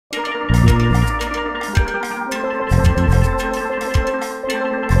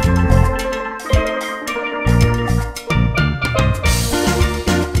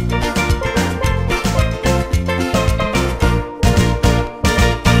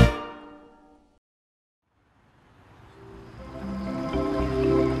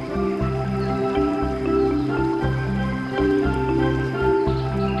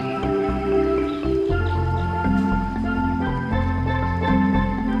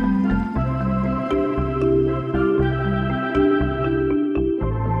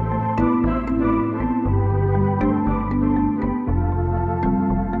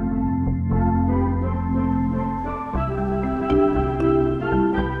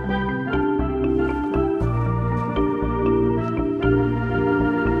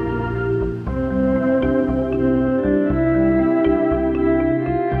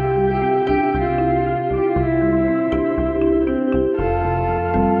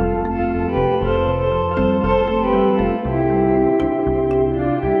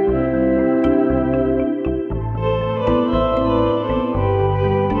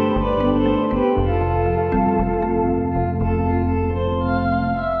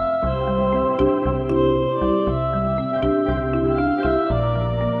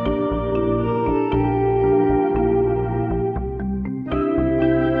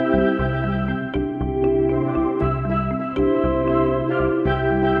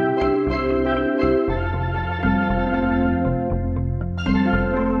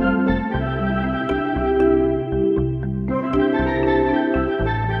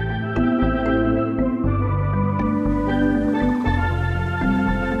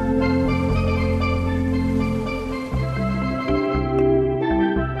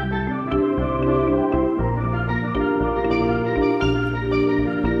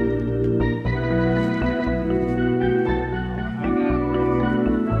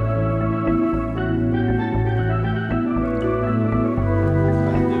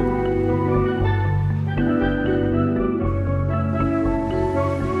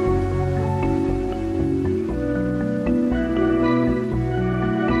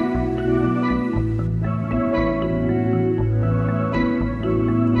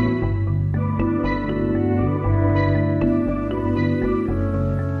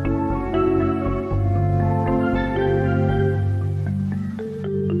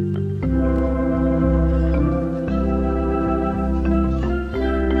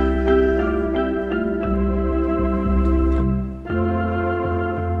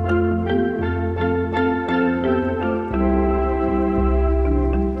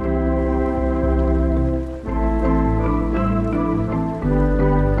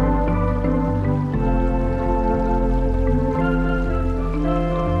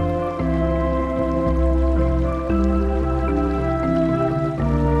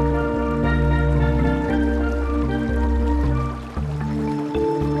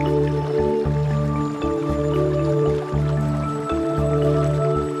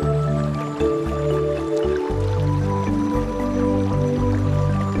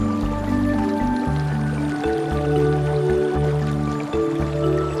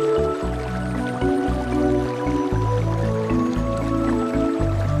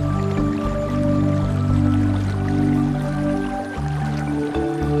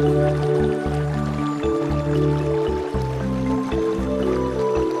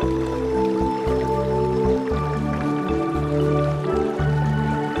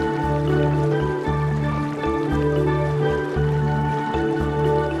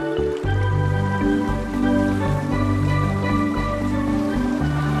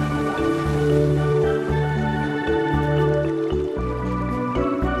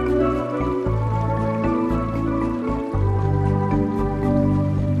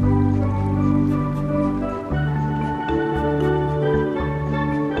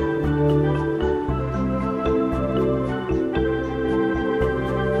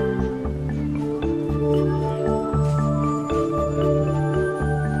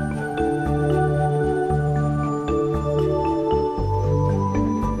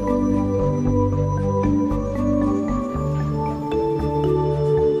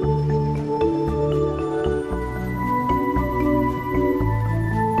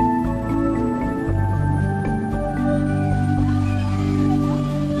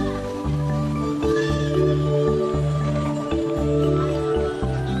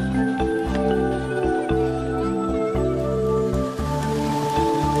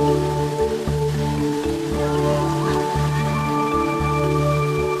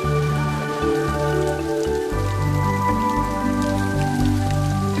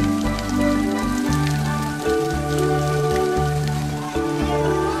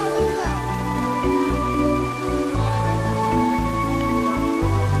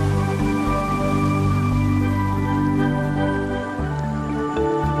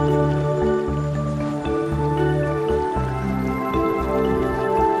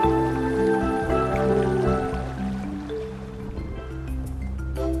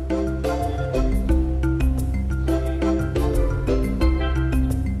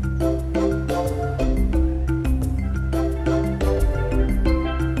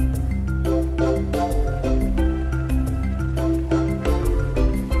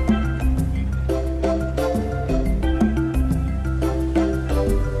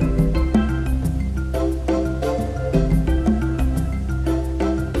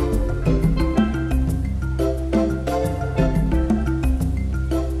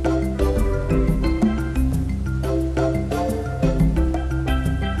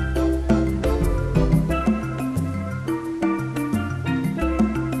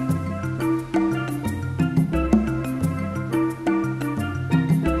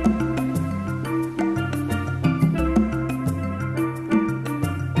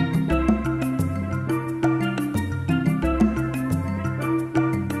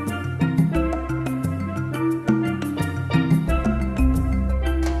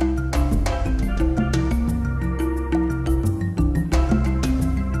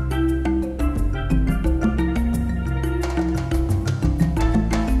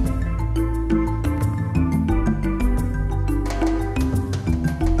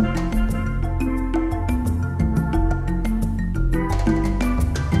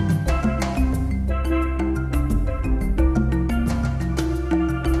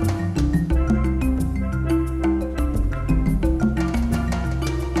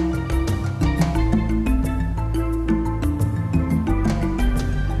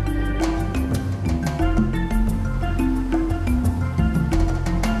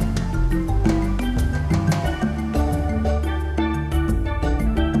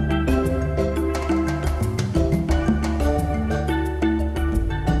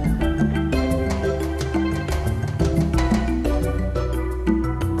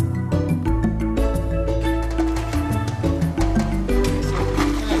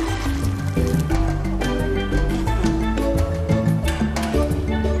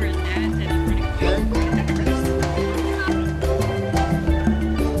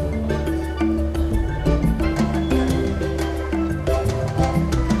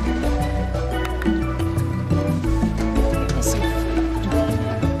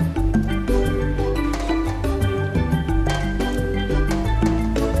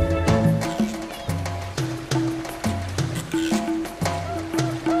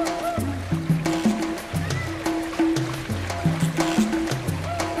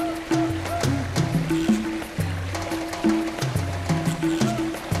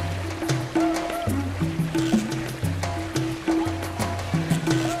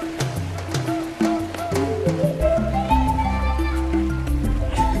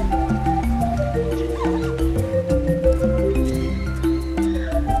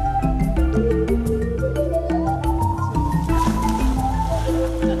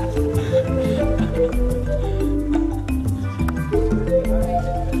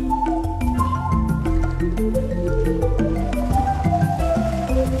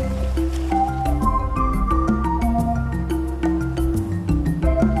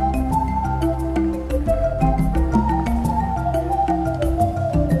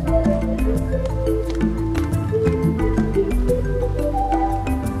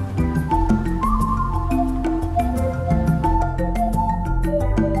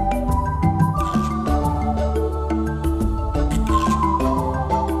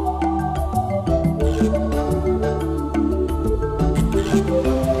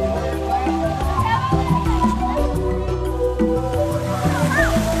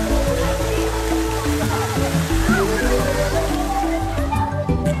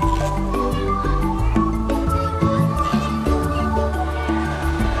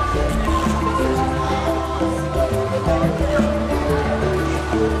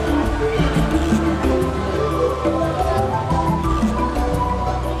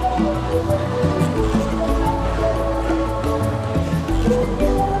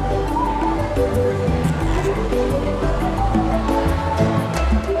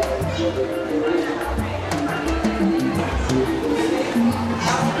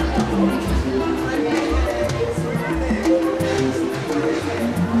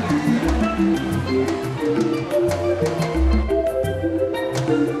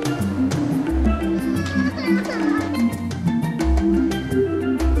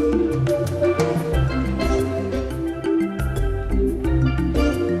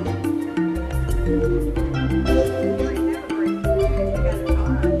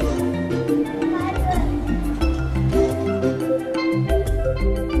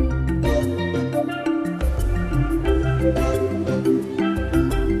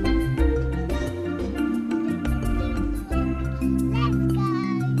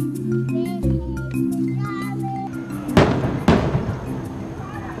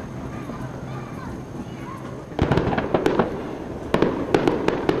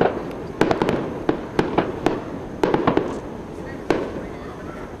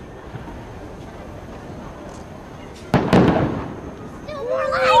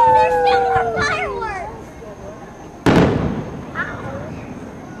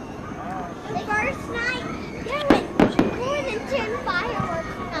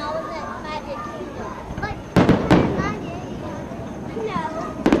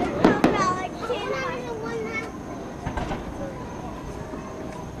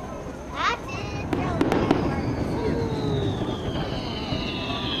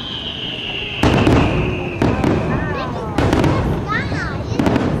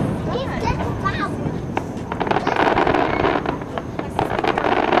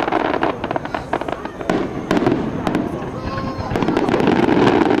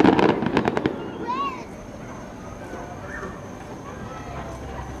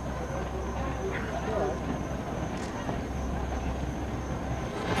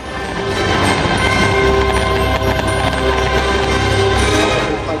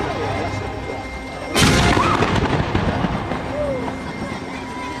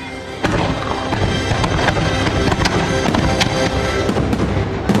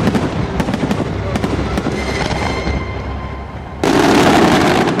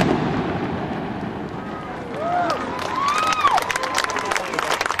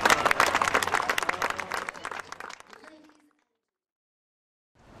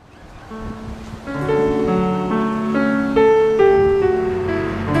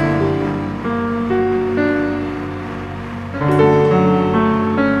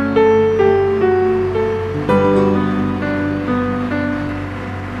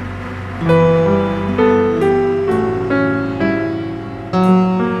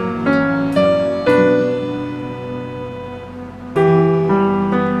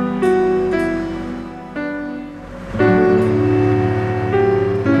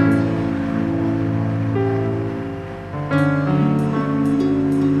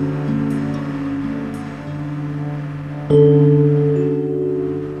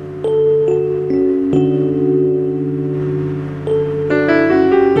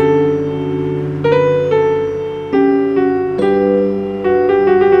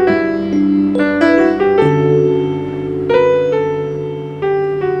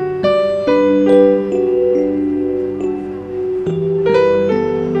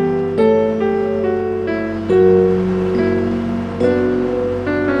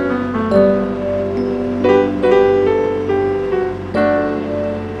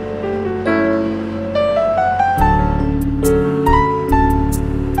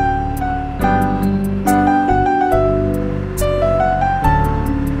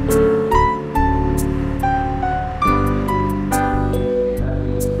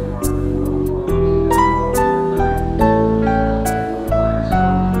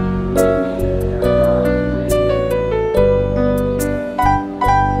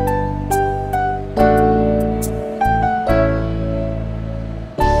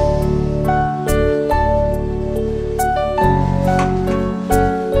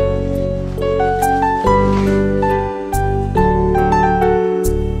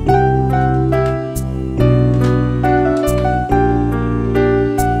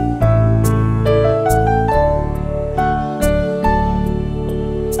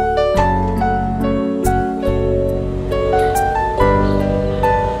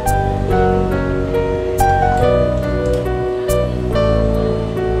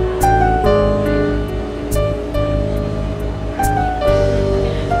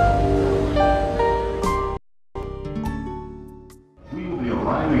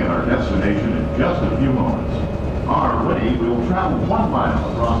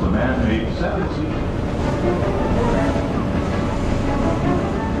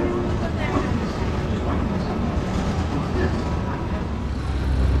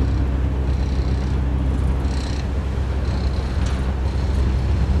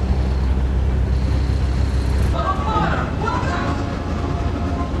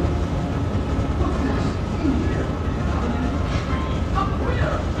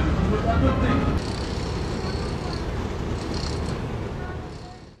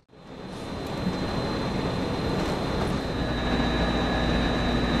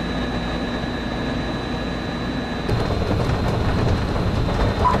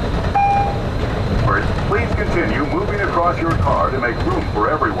make room for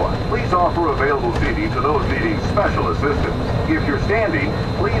everyone. Please offer available seating to those needing special assistance. If you're standing,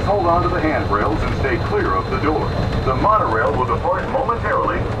 please hold on to the handrails and stay clear of the door. The monorail will depart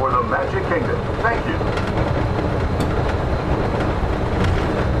momentarily for the Magic Kingdom. Thank you.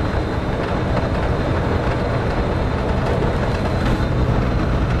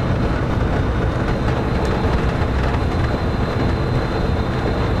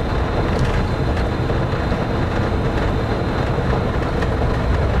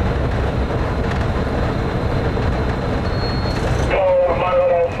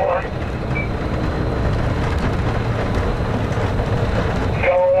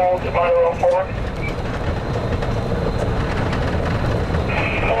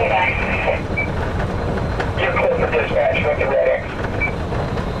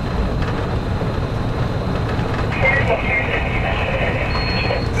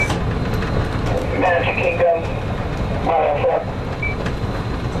 Magic Kingdom, Mile 4.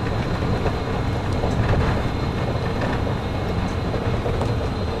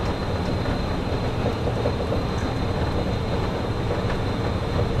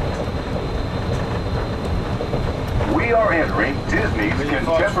 We are entering Disney's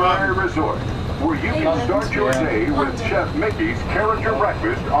Contemporary Resort, where you can start your day with Chef Mickey's Character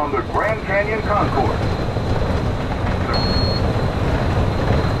Breakfast on the Grand Canyon Concourse.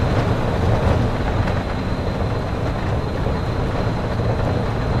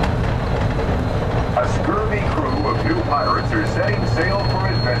 A scurvy crew of new pirates are setting sail for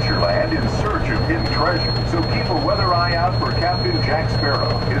Adventureland in search of hidden treasure. So keep a weather eye out for Captain Jack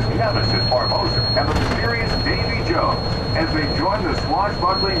Sparrow, his nemesis Barbossa, and the mysterious Davy Jones as they join the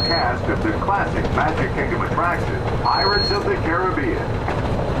swashbuckling cast of the classic Magic Kingdom attraction, Pirates of the Caribbean.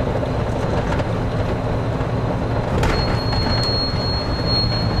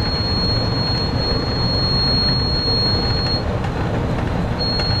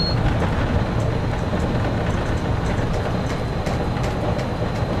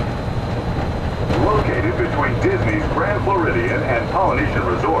 Located between Disney's Grand Floridian and Polynesian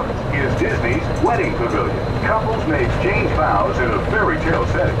resorts is Disney's Wedding Pavilion. Couples may exchange vows in a fairy tale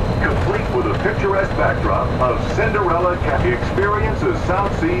setting, complete with a picturesque backdrop of Cinderella. Experience a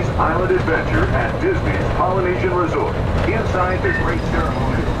South Seas island adventure at Disney's Polynesian Resort. Inside the great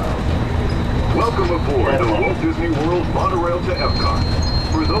ceremonial house. Welcome aboard the Walt Disney World monorail to Epcot.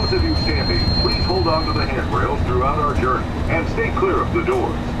 For those of you standing, please hold on to the handrails throughout our journey and stay clear of the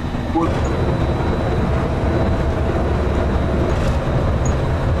doors.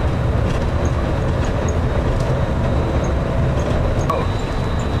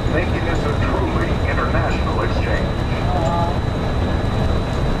 Making this a truly international exchange.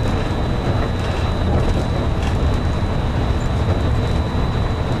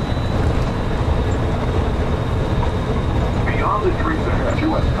 Beyond the trees ahead to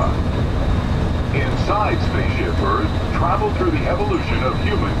Epcot. Inside Spaceship Earth, travel through the evolution of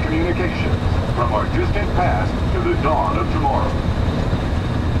human communications, from our distant past to the dawn of tomorrow.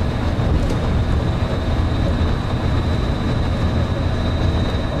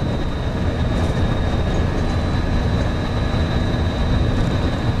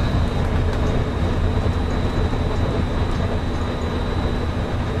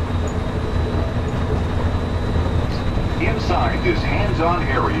 Inside this hands-on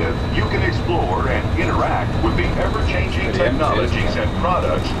area, you can explore and interact with the ever-changing technologies and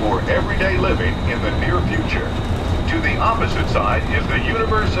products for everyday living in the near future. To the opposite side is the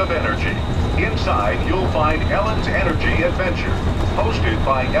universe of energy. Inside, you'll find Ellen's Energy Adventure, hosted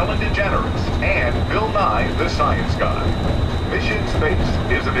by Ellen DeGeneres and Bill Nye, the Science Guy. Mission Space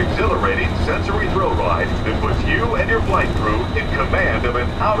is an exhilarating sensory thrill ride that puts you and your flight crew in command of an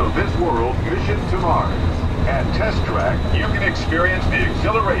out-of-this-world mission to Mars. At Test Track, you can experience the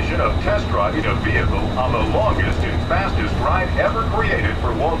exhilaration of test driving a vehicle on the longest and fastest ride ever created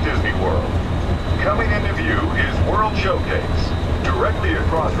for Walt Disney World. Coming into view is World Showcase. Directly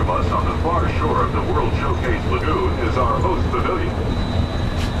across from us on the far shore of the World Showcase Lagoon is our host pavilion.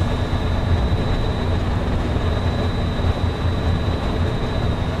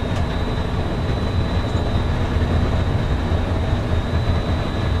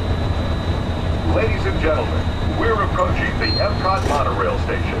 Ladies and gentlemen, we're approaching the Epcot monorail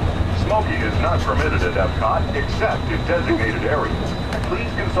station. Smoking is not permitted at Epcot except in designated areas.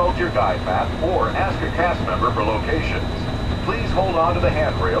 Please consult your guide map or ask a cast member for locations. Please hold on to the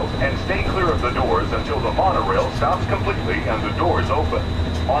handrails and stay clear of the doors until the monorail stops completely and the doors open.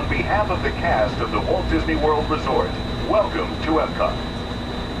 On behalf of the cast of the Walt Disney World Resort, welcome to Epcot.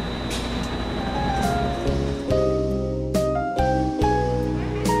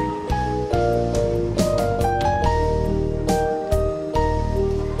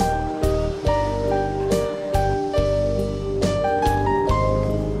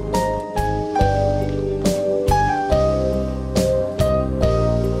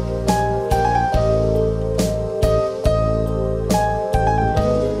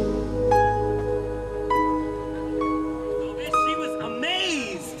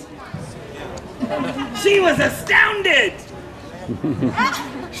 She was astounded.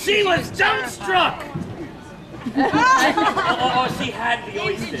 She was dumbstruck. Or she had the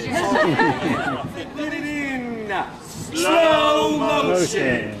oysters. Put it in slow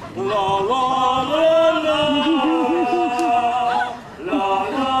motion. La la la la. La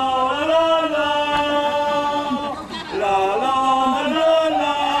la la la. La la la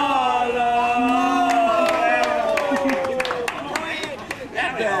la la.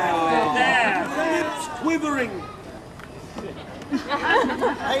 Lips quivering.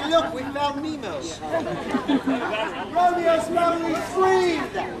 Hey, look, we found Nemo. Romeo's family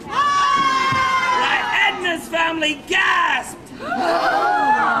screamed. Edna's family gasped.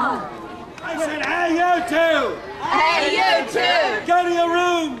 I said, hey, you two! Hey, you two! Go to your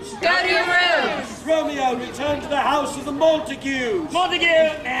rooms! Go to your rooms! Romeo, return to the house of the Montagues! Montague!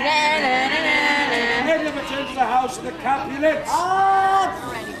 Edna, return to the house of the Capulets!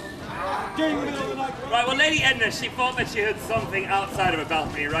 During the middle of the night. Right, well, Lady Edna, she thought that she heard something outside of a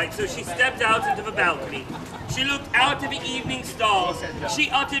balcony, right? So she stepped out into the balcony. She looked out to the evening stars. She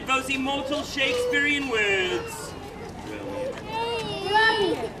uttered those immortal Shakespearean words.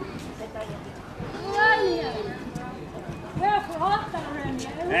 Romeo! Romeo! Wherefore art thou, Romeo?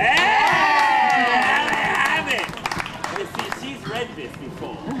 Hey! Have it! You see, she's read this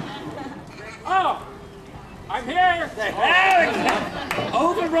before. Oh! I'm here!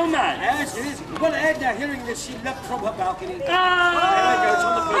 Oh, the romance! Yes, it is. Well, Edna, hearing this, she leapt from her balcony. There I go, it's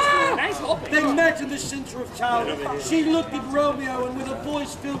on the first floor. Nice hopping. They met in the center of town. She looked at Romeo, and with a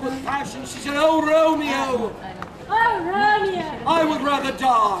voice filled with passion, she said, "Oh, Romeo! Oh, Romeo! I would rather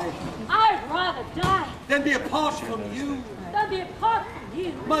die I'd rather die than be apart from you, than be apart from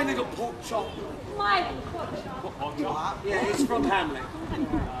you, my little pork chop." my little pork chop. Yeah, it's from Hamlet.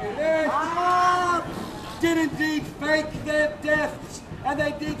 Did indeed fake their deaths, and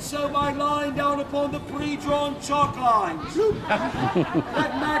they did so by lying down upon the pre-drawn chalk lines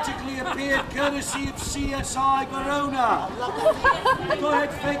that magically appeared courtesy of CSI Verona. Go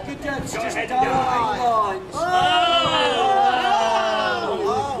ahead, fake your deaths, just down lines.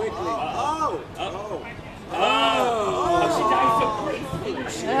 She died so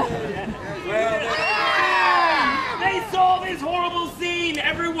They saw this horrible scene.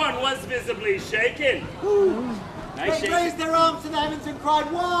 Everyone was visibly shaken. Nice They shaking. raised their arms to the heavens and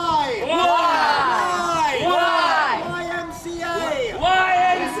cried, "Why? Why? Why? YMCA!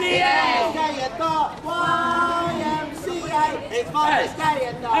 YMCA! YMCA! It's Father's Day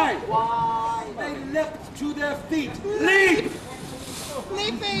at Hey. Why? They leapt to their feet. Leap!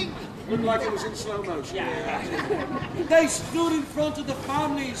 Sleeping! Looked like it was in slow motion. They stood in front of the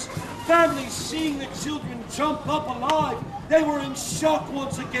families seeing the children jump up alive. They were in shock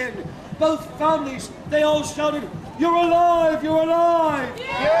once again. Both families, they all shouted, "You're alive! You're alive!" You're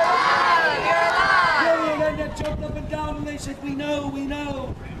alive! You're alive! Romeo and Edna jumped up and down and they said, "We know, we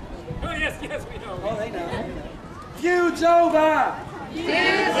know." Oh, yes, we know. Oh, they know. Feud's over!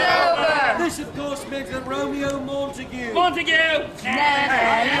 Feud's over! This, of course, meant that Romeo Montague. Montague!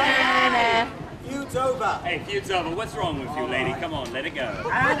 Feud's over. Hey, feud's over. What's wrong with you, lady? Come on, let it go.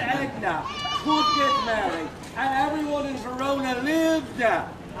 And Edna could get married, and everyone in Verona lived.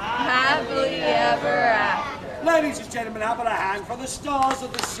 Happily ever after. Ladies and gentlemen, how about a hand for the stars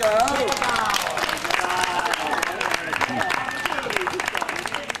of the show?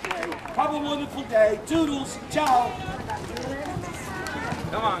 Have a wonderful day. Toodles. Ciao.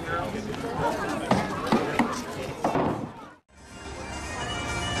 Come on, girl.